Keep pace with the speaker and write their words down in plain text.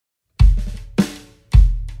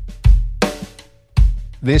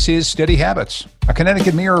This is Steady Habits, a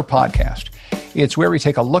Connecticut Mirror podcast. It's where we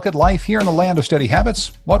take a look at life here in the land of steady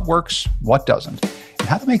habits, what works, what doesn't, and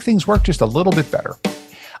how to make things work just a little bit better.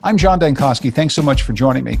 I'm John Dankosky. Thanks so much for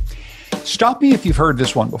joining me. Stop me if you've heard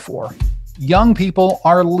this one before. Young people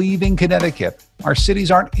are leaving Connecticut. Our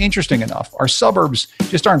cities aren't interesting enough. Our suburbs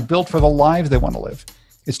just aren't built for the lives they want to live.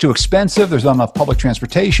 It's too expensive. There's not enough public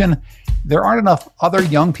transportation. There aren't enough other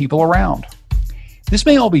young people around. This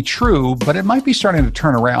may all be true, but it might be starting to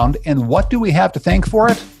turn around. And what do we have to thank for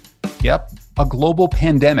it? Yep, a global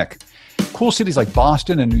pandemic. Cool cities like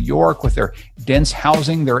Boston and New York with their dense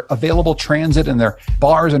housing, their available transit, and their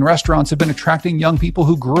bars and restaurants have been attracting young people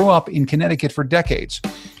who grew up in Connecticut for decades.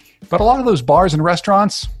 But a lot of those bars and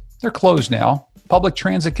restaurants, they're closed now. Public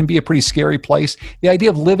transit can be a pretty scary place. The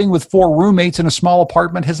idea of living with 4 roommates in a small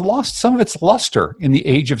apartment has lost some of its luster in the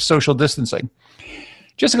age of social distancing.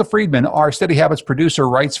 Jessica Friedman, our Steady Habits producer,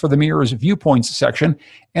 writes for the Mirror's Viewpoints section,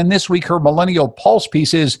 and this week her Millennial Pulse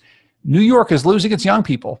piece is, New York is losing its young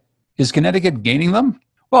people. Is Connecticut gaining them?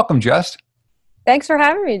 Welcome, Jess. Thanks for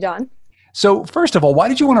having me, John. So first of all, why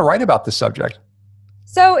did you want to write about this subject?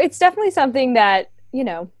 So it's definitely something that,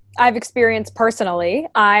 I've experienced personally.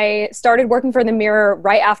 I started working for the Mirror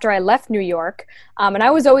right after I left New York, and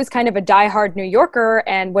I was always kind of a diehard New Yorker,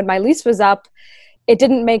 and when my lease was up, it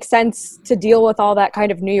didn't make sense to deal with all that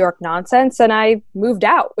kind of New York nonsense, and I moved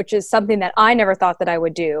out, which is something that I never thought that I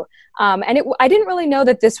would do. I didn't really know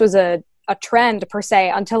that this was a trend per se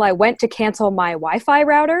until I went to cancel my Wi-Fi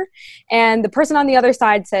router, and the person on the other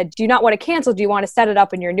side said, "Do you not want to cancel? Do you want to set it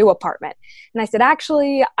up in your new apartment?" And I said,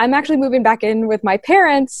 I'm actually moving back in with my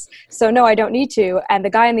parents, so no, I don't need to. And the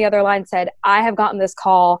guy on the other line said, "I have gotten this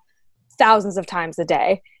call thousands of times a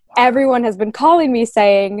day. Everyone has been calling me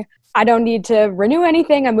saying, I don't need to renew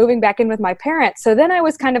anything. I'm moving back in with my parents." So then I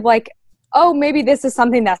was kind of like, oh, maybe this is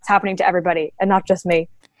something that's happening to everybody and not just me.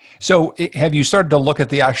 So have you started to look at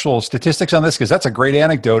the actual statistics on this? Because that's a great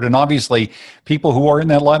anecdote. And obviously, people who are in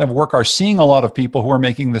that line of work are seeing a lot of people who are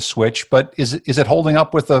making the switch. But is it holding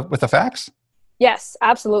up with the facts? Yes,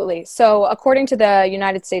 absolutely. So according to the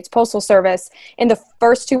United States Postal Service, in the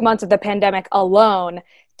first 2 months of the pandemic alone,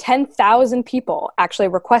 10,000 people actually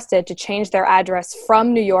requested to change their address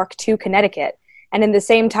from New York to Connecticut. And in the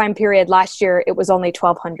same time period last year, it was only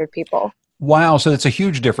 1,200 people. Wow. So that's a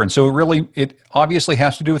huge difference. So it obviously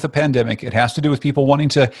has to do with the pandemic. It has to do with people wanting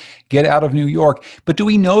to get out of New York. But do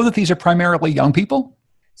we know that these are primarily young people?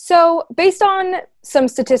 So based on some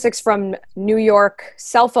statistics from New York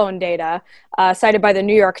cell phone data cited by the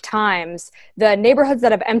New York Times, the neighborhoods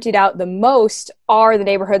that have emptied out the most are the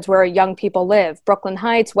neighborhoods where young people live: Brooklyn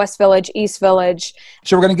Heights, West Village, East Village.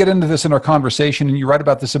 So we're going to get into this in our conversation, and you write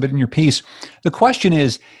about this a bit in your piece. The question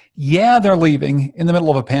is, they're leaving in the middle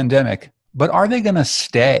of a pandemic, but are they going to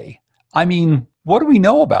stay? I mean, what do we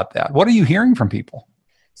know about that? What are you hearing from people?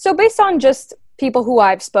 So based on just people who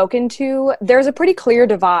I've spoken to, there's a pretty clear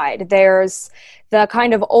divide. There's the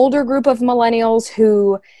kind of older group of millennials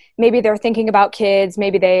who maybe they're thinking about kids,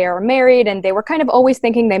 maybe they are married, and they were kind of always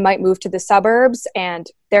thinking they might move to the suburbs, and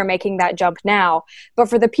they're making that jump now. But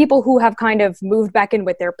for the people who have kind of moved back in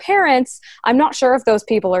with their parents, I'm not sure if those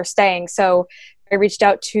people are staying. So I reached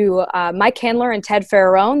out to Mike Handler and Ted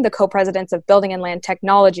Ferrarone, the co-presidents of Building and Land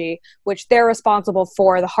Technology, which they're responsible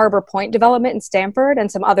for the Harbor Point development in Stamford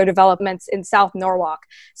and some other developments in South Norwalk.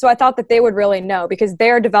 So I thought that they would really know, because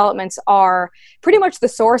their developments are pretty much the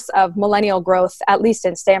source of millennial growth, at least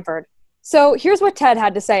in Stamford. So here's what Ted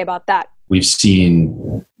had to say about that. We've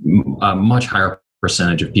seen a much higher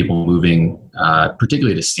percentage of people moving,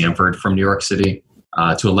 particularly to Stamford from New York City,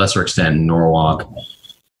 to a lesser extent in Norwalk.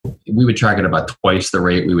 We would track at about twice the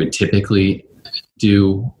rate we would typically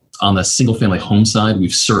do. On the single-family home side,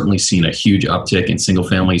 we've certainly seen a huge uptick in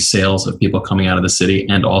single-family sales of people coming out of the city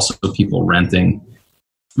and also people renting.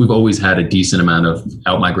 We've always had a decent amount of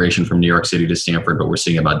out-migration from New York City to Stamford, but we're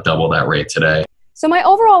seeing about double that rate today. So my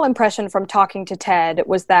overall impression from talking to Ted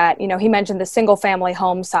was that, he mentioned the single-family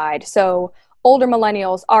home side. So older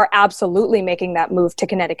millennials are absolutely making that move to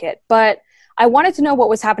Connecticut, but I wanted to know what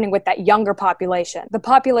was happening with that younger population, the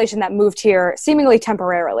population that moved here seemingly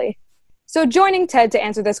temporarily. So joining Ted to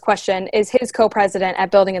answer this question is his co-president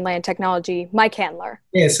at Building and Land Technology, Mike Handler.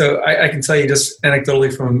 Yeah, so I can tell you just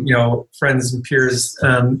anecdotally from friends and peers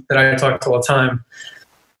that I talk to all the time,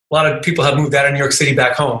 a lot of people have moved out of New York City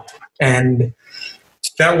back home. And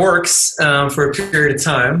that works for a period of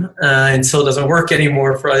time until it doesn't work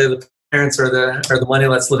anymore for either the parents or the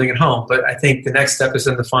millennial that's living at home. But I think the next step is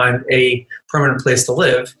then to find a permanent place to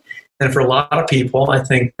live. And for a lot of people,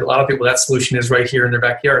 that solution is right here in their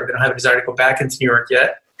backyard. They don't have a desire to go back into New York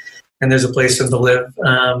yet. and there's a place for them to live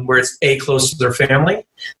where it's close to their family,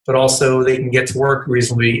 but also they can get to work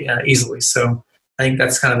reasonably easily. So I think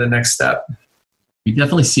that's kind of the next step. You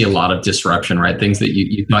definitely see a lot of disruption, right? Things that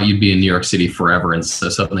you thought you'd be in New York City forever, and so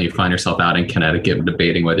suddenly you find yourself out in Connecticut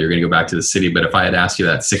debating whether you're going to go back to the city. But if I had asked you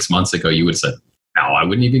that 6 months ago, you would have said, no, I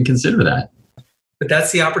wouldn't even consider that. But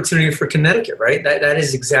that's the opportunity for Connecticut, right? That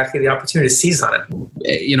is exactly the opportunity to seize on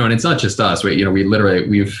it. You know, and it's not just us, right? You know,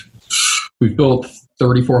 we've built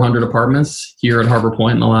 3,400 apartments here at Harbor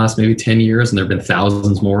Point in the last maybe 10 years, and there have been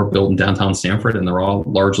thousands more built in downtown Stamford, and they're all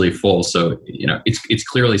largely full. So, you know, it's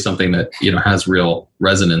clearly something that, you know, has real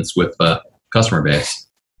resonance with the customer base.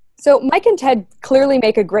 So Mike and Ted clearly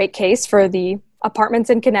make a great case for the apartments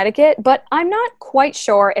in Connecticut, but I'm not quite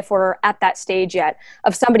sure if we're at that stage yet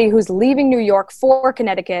of somebody who's leaving New York for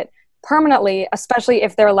Connecticut permanently, especially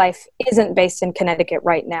if their life isn't based in Connecticut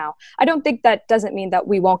right now. I don't think that doesn't mean that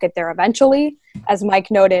we won't get there eventually. As Mike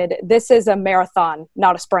noted, this is a marathon,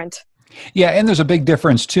 not a sprint. Yeah, and there's a big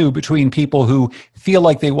difference, too, between people who feel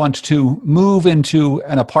like they want to move into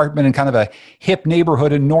an apartment in kind of a hip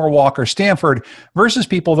neighborhood in Norwalk or Stamford versus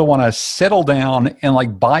people that want to settle down and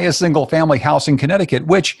like buy a single family house in Connecticut,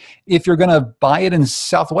 which if you're going to buy it in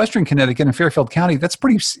southwestern Connecticut in Fairfield County, that's a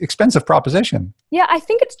pretty expensive proposition. Yeah, I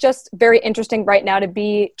think it's just very interesting right now to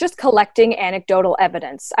be just collecting anecdotal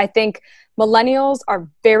evidence. I think millennials are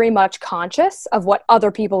very much conscious of what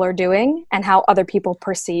other people are doing and how other people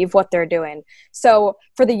perceive what they're doing. So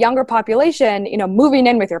for the younger population, you know, moving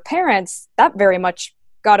in with your parents, that very much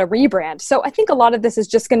got a rebrand. So I think a lot of this is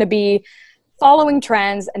just going to be following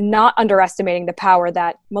trends and not underestimating the power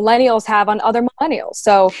that millennials have on other millennials.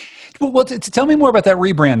 So, well, tell me more about that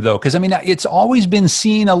rebrand, though, because I mean, it's always been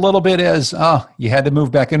seen a little bit as, oh, you had to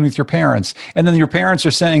move back in with your parents. And then your parents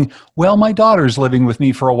are saying, well, my daughter's living with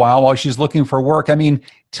me for a while she's looking for work. I mean,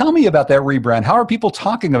 tell me about that rebrand. How are people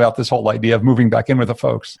talking about this whole idea of moving back in with the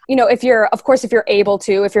folks? You know, if you're able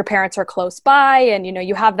to, if your parents are close by and, you know,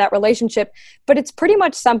 you have that relationship, but it's pretty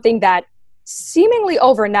much something that seemingly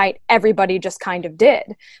overnight, everybody just kind of did,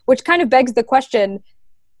 which kind of begs the question,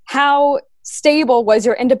 how stable was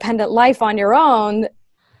your independent life on your own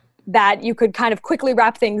that you could kind of quickly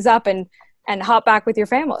wrap things up and hop back with your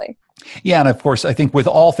family? Yeah, and of course, I think with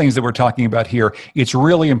all things that we're talking about here, it's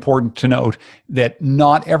really important to note that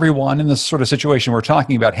not everyone in this sort of situation we're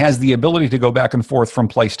talking about has the ability to go back and forth from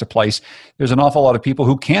place to place. There's an awful lot of people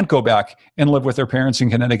who can't go back and live with their parents in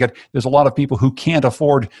Connecticut. There's a lot of people who can't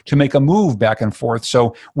afford to make a move back and forth.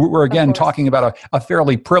 So we're again talking about a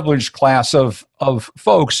fairly privileged class of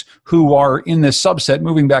folks who are in this subset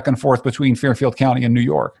moving back and forth between Fairfield County and New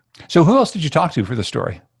York. So who else did you talk to for the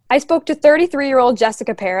story? I spoke to 33-year-old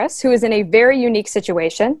Jessica Paris, who is in a very unique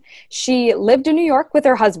situation. She lived in New York with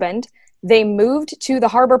her husband. They moved to the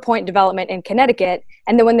Harbor Point development in Connecticut,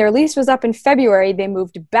 and then when their lease was up in February, they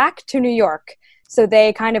moved back to New York. So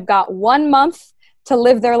they kind of got 1 month to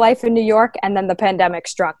live their life in New York, and then the pandemic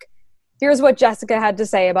struck. Here's what Jessica had to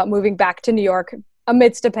say about moving back to New York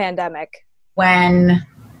amidst a pandemic. When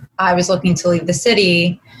I was looking to leave the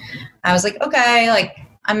city, I was like, okay, like,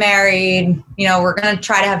 I'm married, you know, we're going to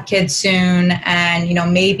try to have kids soon. And, you know,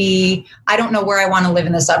 maybe I don't know where I want to live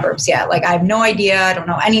in the suburbs yet. Like, I have no idea. I don't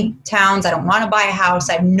know any towns. I don't want to buy a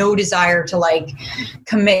house. I have no desire to like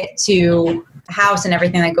commit to a house and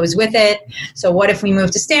everything that goes with it. So what if we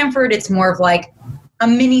move to Stamford? It's more of like a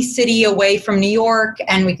mini city away from New York,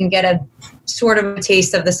 and we can get a sort of a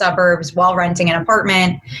taste of the suburbs while renting an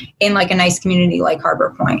apartment in like a nice community like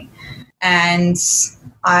Harbor Point. And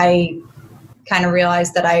I kind of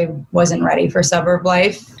realized that I wasn't ready for suburb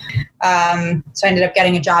life. So I ended up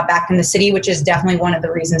getting a job back in the city, which is definitely one of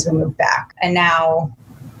the reasons we moved back. And now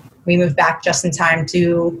we moved back just in time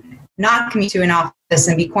to not commute to an office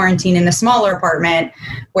and be quarantined in a smaller apartment,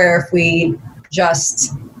 where if we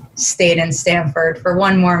just stayed in Stamford for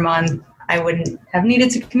 1 more month, I wouldn't have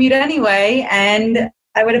needed to commute anyway, and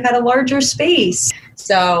I would have had a larger space.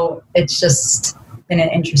 So it's just been an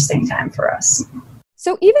interesting time for us.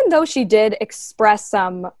 So even though she did express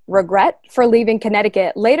some regret for leaving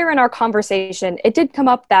Connecticut, later in our conversation, it did come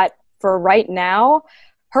up that for right now,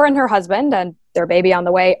 her and her husband and their baby on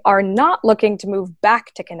the way are not looking to move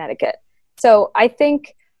back to Connecticut. So I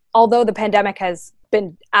think although the pandemic has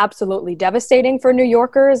been absolutely devastating for New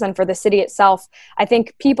Yorkers and for the city itself, I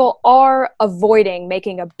think people are avoiding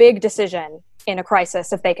making a big decision in a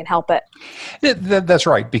crisis if they can help it. That's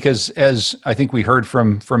right, because as I think we heard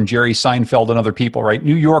from Jerry Seinfeld and other people, right?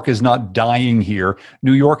 New York is not dying here.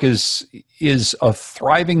 New York is a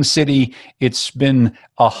thriving city. It's been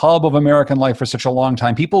a hub of American life for such a long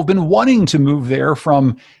time. People have been wanting to move there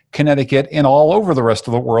from Connecticut and all over the rest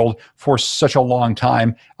of the world for such a long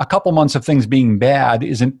time. A couple months of things being bad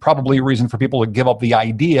isn't probably a reason for people to give up the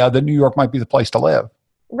idea that New York might be the place to live.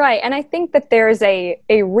 Right. And I think that there's a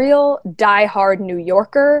real diehard New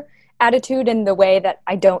Yorker attitude in the way that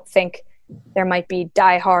I don't think there might be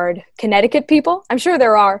diehard Connecticut people. I'm sure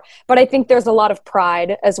there are, but I think there's a lot of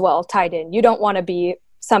pride as well tied in. You don't want to be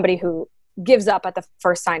somebody who gives up at the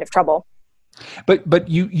first sign of trouble. But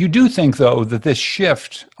you do think, though, that this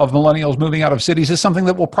shift of millennials moving out of cities is something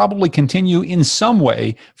that will probably continue in some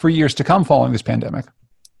way for years to come following this pandemic.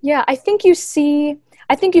 Yeah, I think you see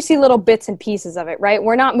little bits and pieces of it, right?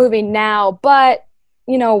 We're not moving now, but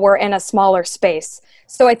we're in a smaller space.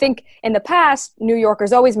 So I think in the past, New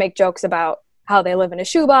Yorkers always make jokes about how they live in a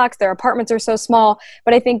shoebox, their apartments are so small.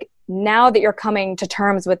 But I think now that you're coming to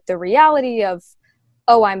terms with the reality of,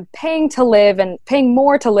 oh, I'm paying to live and paying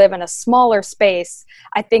more to live in a smaller space,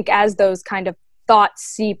 I think as those kind of thoughts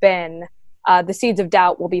seep in, the seeds of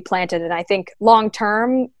doubt will be planted. And I think long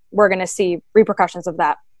term, we're going to see repercussions of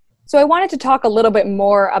that. So I wanted to talk a little bit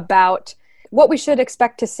more about what we should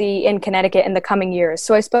expect to see in Connecticut in the coming years.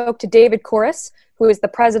 So I spoke to David Corus, who is the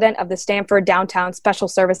president of the Stamford Downtown Special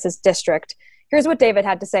Services District. Here's what David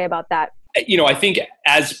had to say about that. I think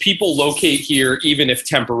as people locate here, even if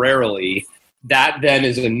temporarily, that then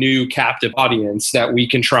is a new captive audience that we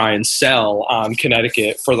can try and sell on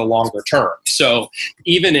Connecticut for the longer term. So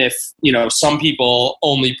even if, some people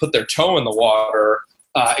only put their toe in the water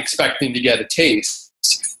expecting to get a taste,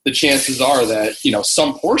 the chances are that,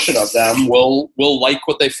 some portion of them will like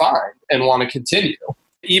what they find and want to continue.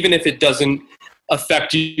 Even if it doesn't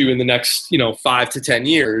affect you in the next, 5 to 10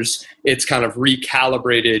 years, it's kind of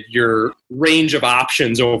recalibrated your range of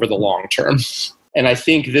options over the long term. And I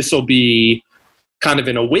think this will be kind of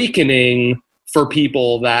an awakening for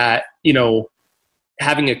people that,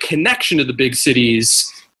 having a connection to the big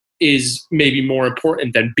cities is maybe more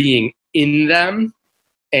important than being in them.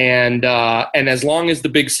 And as long as the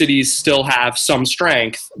big cities still have some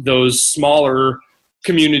strength, those smaller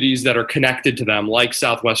communities that are connected to them, like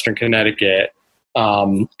Southwestern Connecticut,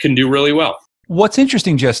 can do really well. What's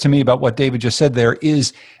interesting, Jess, to me about what David just said there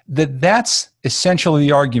is that that's essentially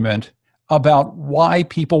the argument about why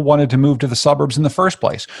people wanted to move to the suburbs in the first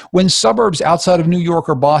place. When suburbs outside of New York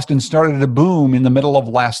or Boston started to boom in the middle of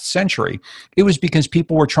last century, it was because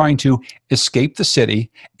people were trying to escape the city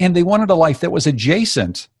and they wanted a life that was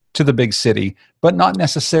adjacent to the big city, but not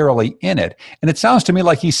necessarily in it. And it sounds to me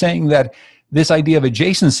like he's saying that this idea of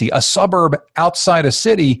adjacency, a suburb outside a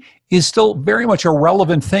city, is still very much a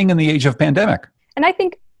relevant thing in the age of pandemic. And I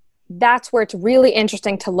think that's where it's really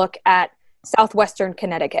interesting to look at Southwestern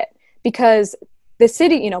Connecticut. Because the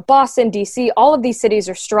city, Boston, DC, all of these cities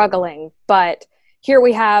are struggling. But here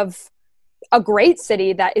we have a great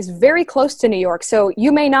city that is very close to New York. So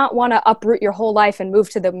you may not want to uproot your whole life and move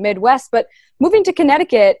to the Midwest, but moving to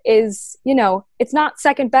Connecticut is, it's not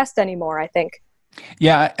second best anymore, I think.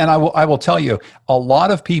 Yeah, and I will tell you, a lot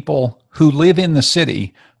of people who live in the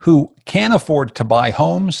city who can afford to buy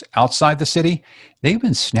homes outside the city, they've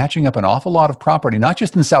been snatching up an awful lot of property, not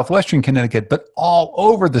just in Southwestern Connecticut, but all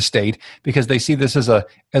over the state because they see this as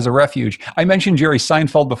a refuge. I mentioned Jerry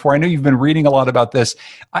Seinfeld before. I know you've been reading a lot about this.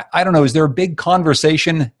 I don't know, is there a big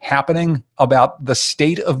conversation happening about the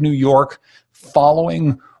state of New York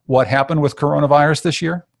following what happened with coronavirus this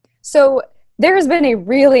year? So there has been a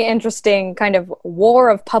really interesting kind of war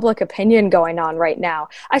of public opinion going on right now.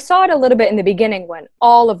 I saw it a little bit in the beginning when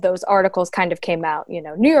all of those articles kind of came out.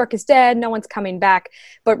 New York is dead, no one's coming back.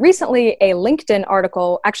 But recently, a LinkedIn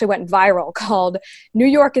article actually went viral called New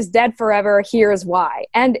York is Dead Forever, Here's Why.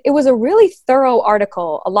 And it was a really thorough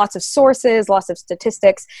article, lots of sources, lots of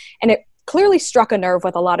statistics, and it clearly struck a nerve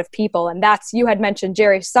with a lot of people. And that's, you had mentioned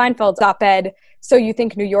Jerry Seinfeld's op-ed, So You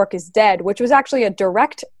Think New York is Dead, which was actually a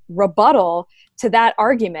direct rebuttal to that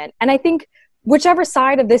argument. And I think whichever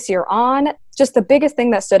side of this you're on, just the biggest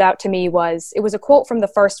thing that stood out to me was, it was a quote from the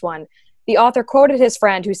first one. The author quoted his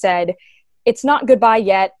friend who said, "It's not goodbye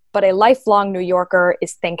yet, but a lifelong New Yorker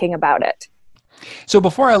is thinking about it." So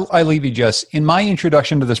before I leave you, Jess, in my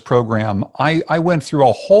introduction to this program, I went through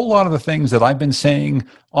a whole lot of the things that I've been saying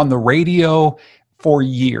on the radio for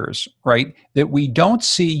years, right? That we don't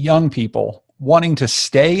see young people wanting to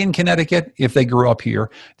stay in Connecticut if they grew up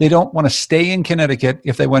here. They don't want to stay in Connecticut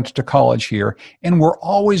if they went to college here. And we're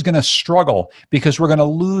always going to struggle because we're going to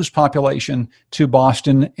lose population to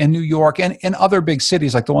Boston and New York and other big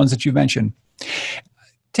cities like the ones that you mentioned.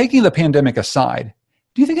 Taking the pandemic aside,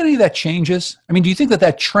 Do you think any of that changes? I mean, do you think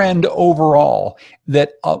that trend overall,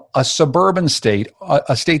 that a suburban state,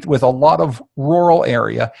 a state with a lot of rural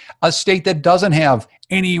area, a state that doesn't have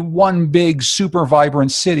any one big super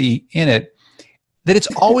vibrant city in it, that it's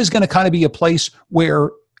always going to kind of be a place where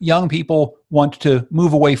young people want to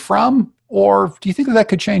move away from? Or do you think that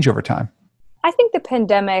could change over time? I think the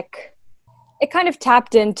pandemic, it kind of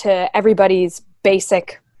tapped into everybody's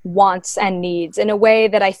basic wants and needs in a way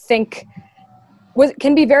that I think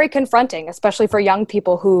can be very confronting, especially for young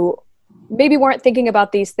people who maybe weren't thinking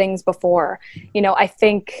about these things before. I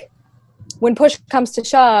think when push comes to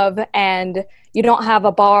shove and you don't have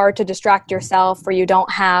a bar to distract yourself, or you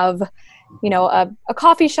don't have, a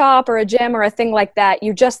coffee shop or a gym or a thing like that,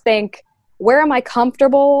 you just think, where am I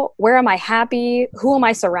comfortable? Where am I happy? Who am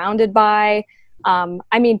I surrounded by?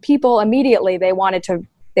 People immediately, they wanted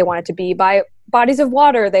to be by bodies of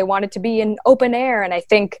water. They wanted to be in open air. And I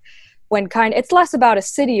think it's less about a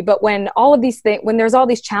city, but when all of these things, when there's all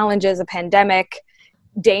these challenges, a pandemic,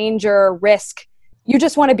 danger, risk, you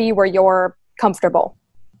just want to be where you're comfortable.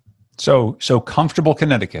 So comfortable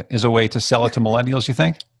Connecticut is a way to sell it to millennials, you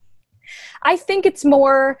think? I think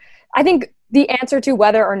the answer to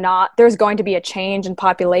whether or not there's going to be a change in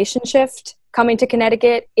population shift coming to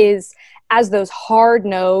Connecticut is as those hard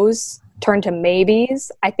no's turn to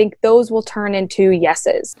maybes. I think those will turn into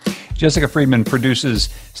yeses. Jessica Friedman produces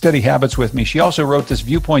Steady Habits with me. She also wrote this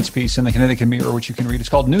Viewpoints piece in the Connecticut Mirror, which you can read. It's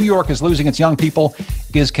called New York is Losing Its Young People.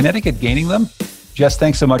 Is Connecticut gaining them? Jess,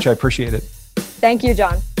 thanks so much. I appreciate it. Thank you,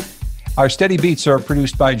 John. Our Steady Beats are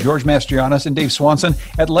produced by George Mastrianos and Dave Swanson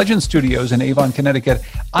at Legend Studios in Avon, Connecticut.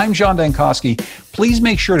 I'm John Dankosky. Please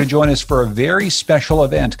make sure to join us for a very special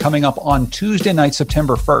event coming up on Tuesday night,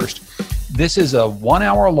 September 1st. This is a 1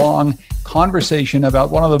 hour long conversation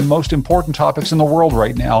about one of the most important topics in the world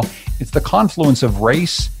right now. It's the confluence of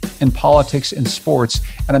race and politics in sports.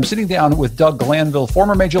 And I'm sitting down with Doug Glanville,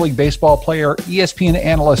 former Major League Baseball player, ESPN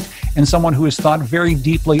analyst, and someone who has thought very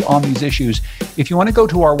deeply on these issues. If you want to go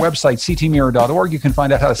to our website, ctmirror.org, you can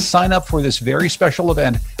find out how to sign up for this very special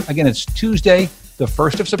event. Again, it's Tuesday, the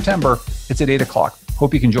 1st of September. It's at 8 o'clock.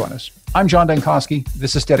 Hope you can join us. I'm John Dankosky.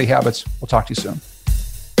 This is Steady Habits. We'll talk to you soon.